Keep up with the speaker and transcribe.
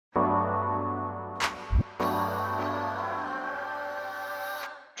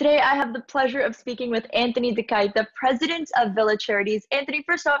Today, I have the pleasure of speaking with Anthony DiCaita, President of Villa Charities. Anthony,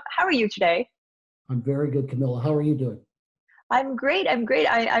 first off, how are you today? I'm very good, Camilla. How are you doing? I'm great. I'm great.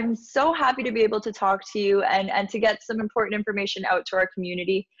 I'm so happy to be able to talk to you and to get some important information out to our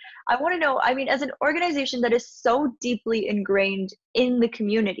community. I want to know, as an organization that is so deeply ingrained in the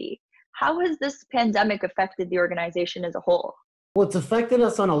community, how has this pandemic affected the organization as a whole? Well, it's affected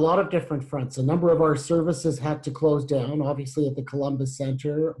us on a lot of different fronts. A number of our services had to close down, obviously at the Columbus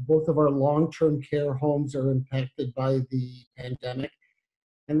Center. Both of our long-term care homes are impacted by the pandemic.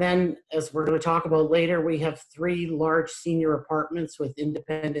 And then, as we're going to talk about later, we have 3 large senior apartments with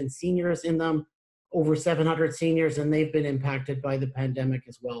independent seniors in them, over 700 seniors, and they've been impacted by the pandemic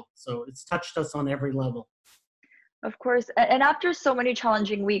as well. So it's touched us on every level. Of course. And after so many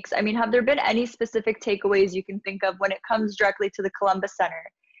challenging weeks, have there been any specific takeaways you can think of when it comes directly to the Columbus Center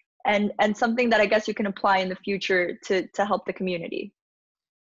and something that I guess you can apply in the future to help the community?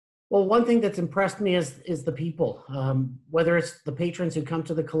 Well, one thing that's impressed me is the people, whether it's the patrons who come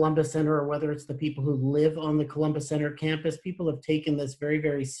to the Columbus Center or whether it's the people who live on the Columbus Center campus. People have taken this very,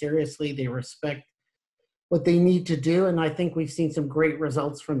 very seriously. They respect what they need to do, and I think we've seen some great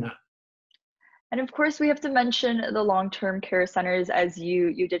results from that. And of course, we have to mention the long-term care centers, as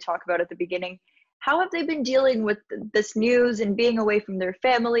you did talk about at the beginning. How have they been dealing with this news and being away from their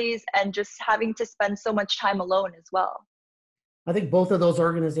families and just having to spend so much time alone as well? I think both of those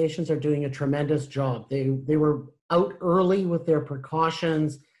organizations are doing a tremendous job. They were out early with their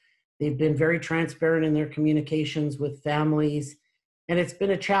precautions. They've been very transparent in their communications with families. And it's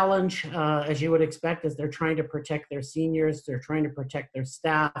been a challenge, as you would expect, as they're trying to protect their seniors, they're trying to protect their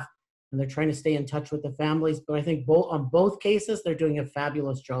staff, and they're trying to stay in touch with the families. But I think on both cases, they're doing a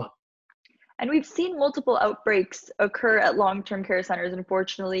fabulous job. And we've seen multiple outbreaks occur at long-term care centers,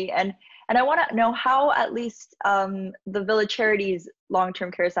 unfortunately. And I want to know how at least the Villa Charities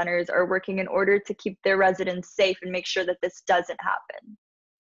long-term care centers are working in order to keep their residents safe and make sure that this doesn't happen.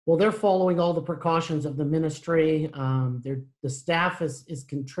 Well, they're following all the precautions of the ministry. The staff is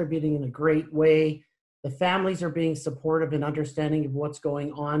contributing in a great way. The families are being supportive and understanding of what's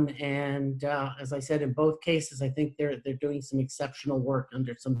going on. And as I said, in both cases, I think they're doing some exceptional work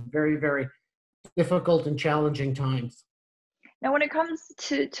under some very, very difficult and challenging times. Now, when it comes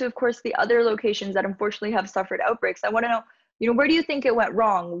to of course, the other locations that unfortunately have suffered outbreaks, I want to know, where do you think it went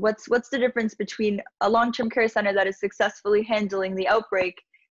wrong? What's the difference between a long-term care center that is successfully handling the outbreak?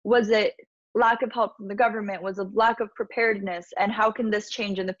 Was it lack of help from the government? Was it lack of preparedness? And how can this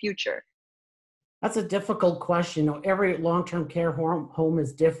change in the future? That's a difficult question. Every long-term care home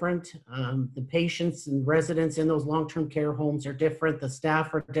is different. The patients and residents in those long-term care homes are different. The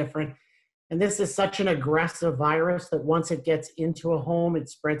staff are different. And this is such an aggressive virus that once it gets into a home, it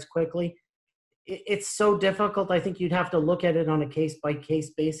spreads quickly. It's so difficult. I think you'd have to look at it on a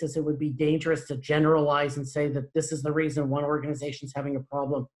case-by-case basis. It would be dangerous to generalize and say that this is the reason one organization is having a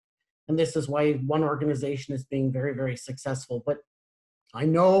problem, and this is why one organization is being very, very successful. But I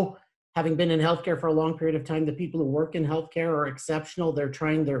know, having been in healthcare for a long period of time, the people who work in healthcare are exceptional. They're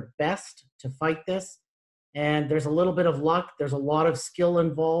trying their best to fight this. And there's a little bit of luck. There's a lot of skill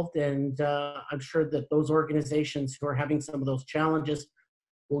involved. And I'm sure that those organizations who are having some of those challenges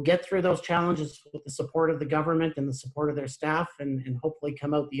will get through those challenges with the support of the government and the support of their staff, and hopefully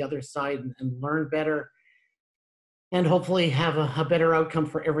come out the other side and learn better and hopefully have a better outcome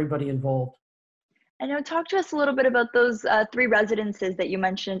for everybody involved. And now talk to us a little bit about those 3 residences that you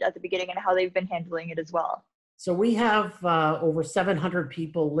mentioned at the beginning and how they've been handling it as well. So we have over 700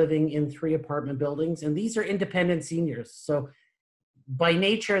 people living in 3 apartment buildings, and these are independent seniors. So by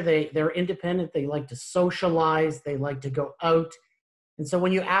nature, they're independent. They like to socialize. They like to go out. And so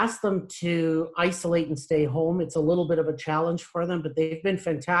when you ask them to isolate and stay home, it's a little bit of a challenge for them, but they've been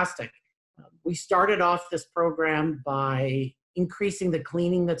fantastic. We started off this program by increasing the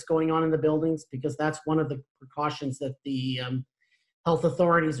cleaning that's going on in the buildings, because that's one of the precautions that the health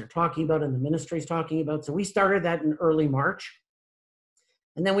authorities are talking about and the ministry is talking about. So we started that in early March.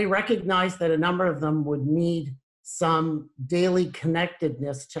 And then we recognized that a number of them would need some daily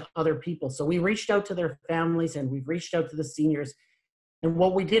connectedness to other people. So we reached out to their families and we've reached out to the seniors. And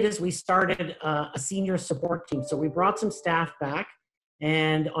what we did is we started a senior support team. So we brought some staff back,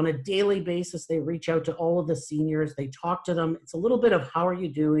 and on a daily basis, they reach out to all of the seniors. They talk to them. It's a little bit of how are you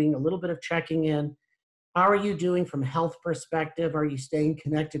doing, a little bit of checking in. How are you doing from a health perspective? Are you staying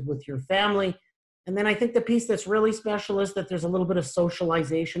connected with your family? And then I think the piece that's really special is that there's a little bit of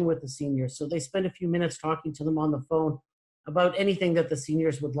socialization with the seniors. So they spend a few minutes talking to them on the phone about anything that the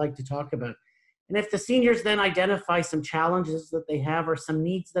seniors would like to talk about. And if the seniors then identify some challenges that they have or some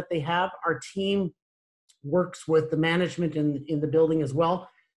needs that they have, our team works with the management in the building as well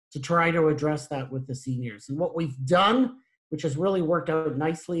to try to address that with the seniors. And what we've done, which has really worked out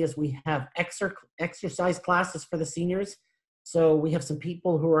nicely, is we have exercise classes for the seniors. So we have some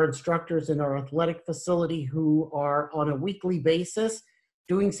people who are instructors in our athletic facility who are on a weekly basis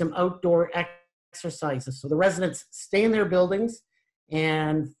doing some outdoor exercises. So the residents stay in their buildings,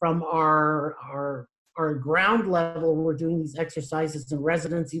 and from our ground level, we're doing these exercises, and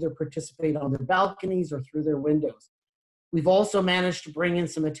residents either participate on their balconies or through their windows. We've also managed to bring in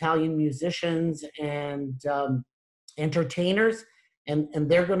some Italian musicians and entertainers, and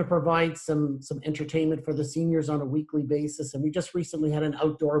they're going to provide some entertainment for the seniors on a weekly basis. And we just recently had an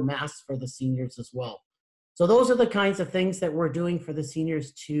outdoor mass for the seniors as well. So those are the kinds of things that we're doing for the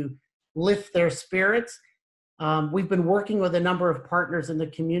seniors to lift their spirits. We've been working with a number of partners in the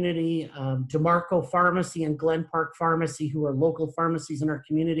community, DeMarco Pharmacy and Glen Park Pharmacy, who are local pharmacies in our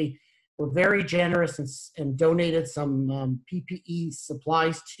community, were very generous and donated some PPE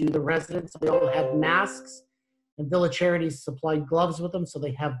supplies to the residents. They all had masks, and Villa Charities supplied gloves with them, so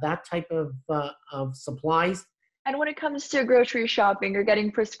they have that type of supplies. And when it comes to grocery shopping or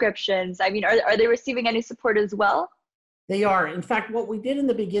getting prescriptions, I mean, are they receiving any support as well? They are. In fact, what we did in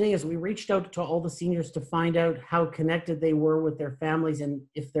the beginning is we reached out to all the seniors to find out how connected they were with their families and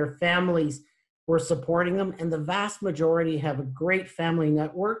if their families were supporting them. And the vast majority have a great family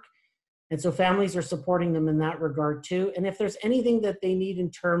network. And so families are supporting them in that regard too. And if there's anything that they need in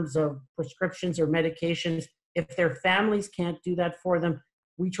terms of prescriptions or medications, if their families can't do that for them,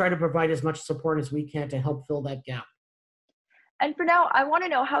 we try to provide as much support as we can to help fill that gap. And for now, I want to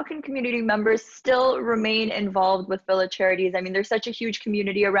know, how can community members still remain involved with Villa Charities? I mean, there's such a huge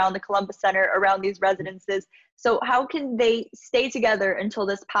community around the Columbus Center, around these residences. So how can they stay together until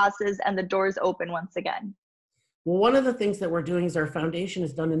this passes and the doors open once again? Well, one of the things that we're doing is our foundation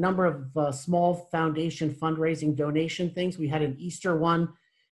has done a number of small foundation fundraising donation things. We had an Easter one.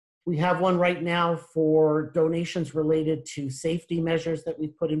 We have one right now for donations related to safety measures that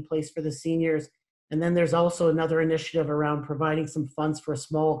we've put in place for the seniors. And then there's also another initiative around providing some funds for a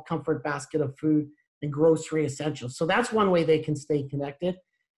small comfort basket of food and grocery essentials. So that's one way they can stay connected.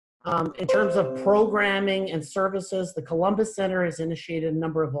 In terms of programming and services, the Columbus Center has initiated a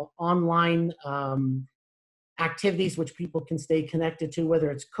number of online activities which people can stay connected to, whether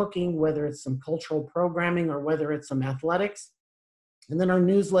it's cooking, whether it's some cultural programming, or whether it's some athletics. And then our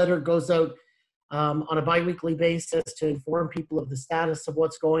newsletter goes out on a biweekly basis to inform people of the status of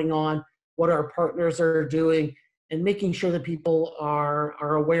what's going on, what our partners are doing, and making sure that people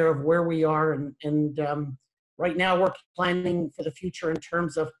are aware of where we are. And right now we're planning for the future in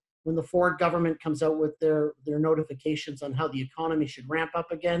terms of when the Ford government comes out with their notifications on how the economy should ramp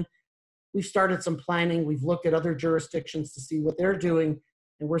up again. We've started some planning. We've looked at other jurisdictions to see what they're doing,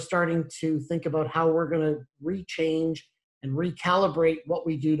 and we're starting to think about how we're going to rechange and recalibrate what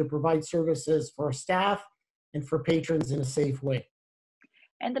we do to provide services for our staff and for patrons in a safe way.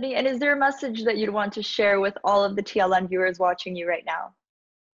 Anthony, and is there a message that you'd want to share with all of the TLN viewers watching you right now?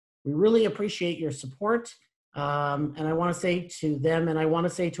 We really appreciate your support. And I want to say to them, and I want to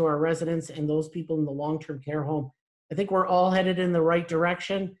say to our residents and those people in the long-term care home, I think we're all headed in the right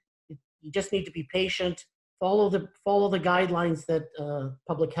direction. You just need to be patient, follow the guidelines that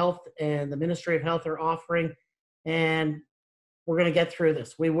public health and the Ministry of Health are offering, and we're going to get through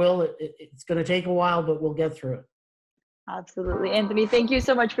this. We will. It's going to take a while, but we'll get through it. Absolutely. Anthony, thank you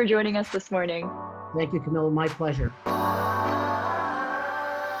so much for joining us this morning. Thank you, Camilla. My pleasure.